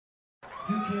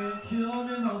You can't kill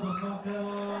me, motherfucker.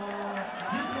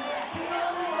 You can't kill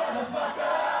me,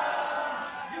 motherfucker.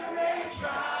 You may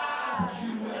try, but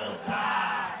you will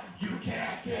die. You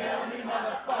can't kill me,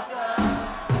 motherfucker.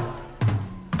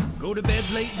 Go to bed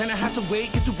late, then I have to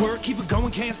wait, get to work, keep it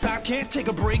going, can't stop, can't take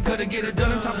a break, gotta get it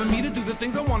done. It's time for me to do the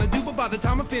things I wanna do, but by the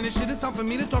time I finish it, it's time for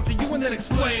me to talk to you and then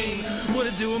explain what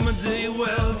I do in my day.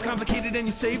 Well, it's complicated and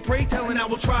you say, pray tell, and I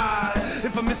will try.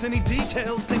 If I miss any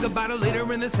details, think about it later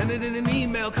and then send it in an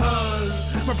email,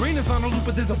 cause my brain is on a loop,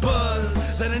 but there's a buzz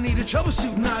that I need to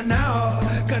troubleshoot, not now.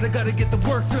 Gotta get the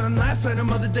work done. Last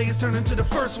item of the day is turning to the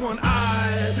first one.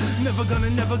 I'm never gonna,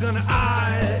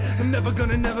 I ain't never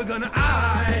gonna,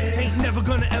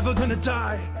 ever gonna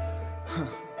die.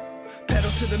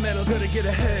 Pedal to the metal, gotta get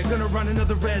ahead. Gonna run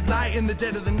another red light in the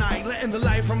dead of the night. Letting the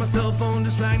light from my cell phone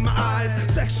distract my eyes.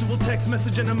 Sexual text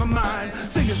messaging in my mind.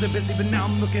 Fingers are busy, but now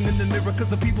I'm looking in the mirror, cause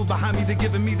the people behind me, they're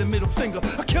giving me the middle finger.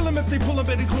 I kill them if they pull them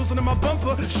betting closer to my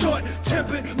bumper.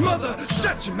 Short-tempered mother,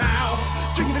 shut your mouth.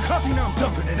 Drinking the coffee, now I'm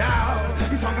dumping it out.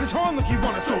 He's honking his horn, look, you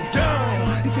wanna throw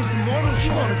down. He thinks I'm mortal,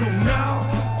 you wanna go now.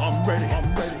 I'm ready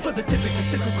for the typically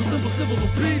cyclical civil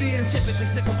obedience. Typically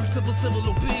cyclical civil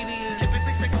obedience.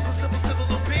 Typically cyclical civil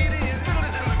obedience.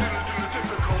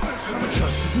 I'm a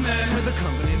trusted man with a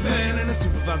company van and a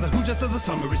supervisor who just does a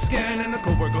summary scan, and a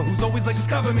coworker who's always like,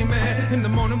 discover me, man. In the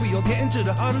morning we all get into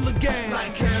the huddle again.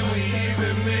 Like, can we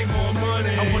even make more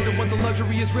money? I wonder what the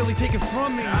luxury is really taken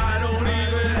from me. I don't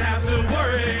even have to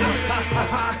worry.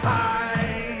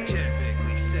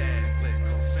 Typically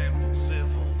cyclical, simple,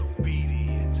 civil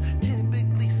obedience.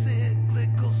 Typically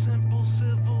cyclical, simple,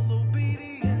 civil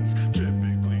obedience.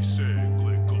 Typically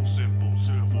cyclical, simple,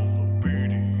 civil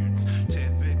obedience.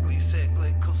 Typically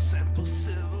cyclical, simple,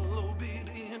 civil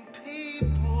obedient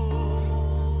people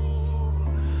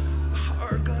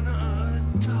are gonna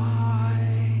die,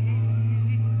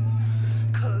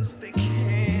 cause they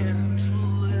can't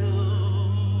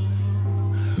live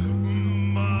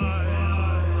my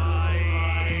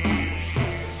life.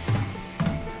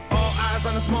 All eyes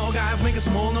on the small guys make a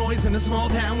small noise in a small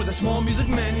town with a small music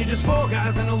man. You're just four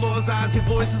guys in the law's eyes. Your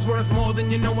voice is worth more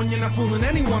than you know when you're not fooling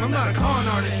anyone. I'm not a con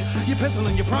artist. You're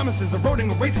penciling your promises,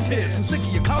 eroding erase tips, and sick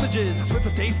of your colleges.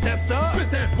 Expensive taste, that stuff. Spit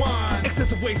that wine.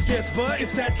 Excessive waste, yes, but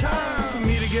it's that time for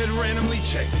me to get randomly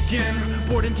checked again.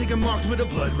 Bored and ticket marked with a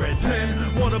blood red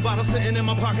pen. Water bottle sitting in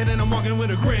my pocket and I'm walking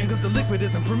with a grin, cause the liquid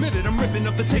isn't permitted. I'm ripping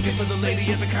up the ticket for the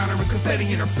lady at the counter. It's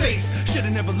confetti in her face.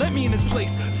 Should've never let me in this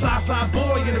place. Fly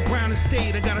boy in a brown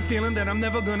estate. I got a feeling that I'm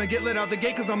never gonna get let out the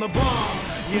gate, cause I'm the bomb.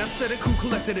 Yeah, I said it cool,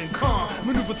 collected and calm.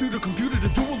 Maneuver through the computer to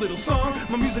do a little song.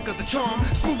 My music got the charm,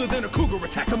 smoother than a cougar.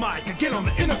 Attack the mic and get on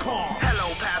the intercom.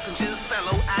 Hello passengers,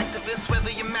 fellow activists, whether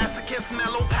you're masochist,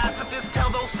 mellow pacifist, tell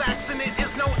those facts and it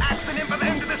is no accident. By the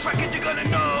end of this record you're gonna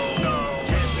know.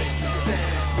 Typically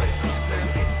cyclical,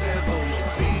 simple, civil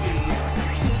obedience.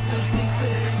 Typically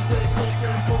cyclical,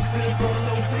 simple, civil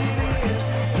obedience.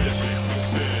 Typically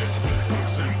cyclical,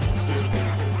 simple, civil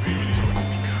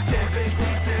obedience.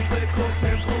 Typically cyclical,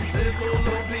 simple, civil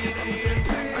obedience.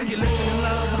 Are you listening,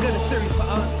 love? I got a theory for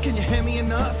us. Can you hear me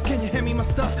enough? Can you hear me my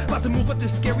stuff? About to move up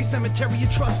this scary cemetery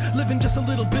of trust. Living just a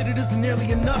little bit, it isn't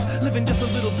nearly enough. Living just a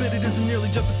little bit, it isn't nearly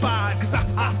justified. Cause I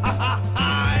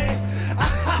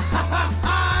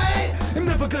am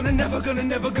never gonna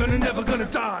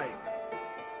die.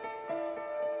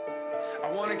 I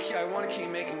want to keep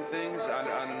making things.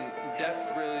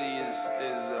 Death really is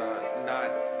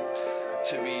not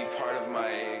to be part of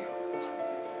my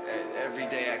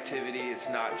everyday activity. It's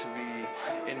not to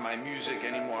be in my music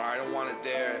anymore. I don't want it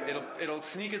there. It'll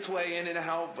sneak its way in and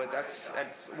out, but that's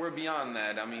we're beyond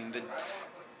that. I mean,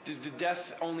 the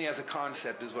death only as a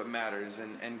concept is what matters,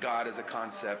 and God as a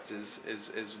concept is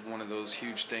one of those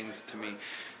huge things to me.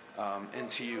 And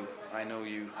to you, I know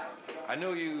you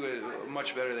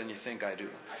much better than you think I do.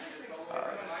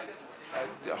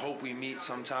 I hope we meet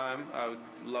sometime. I would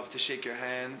love to shake your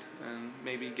hand and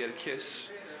maybe get a kiss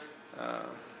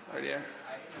right there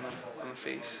on the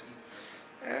face.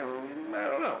 And, I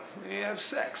don't know, maybe have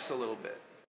sex a little bit.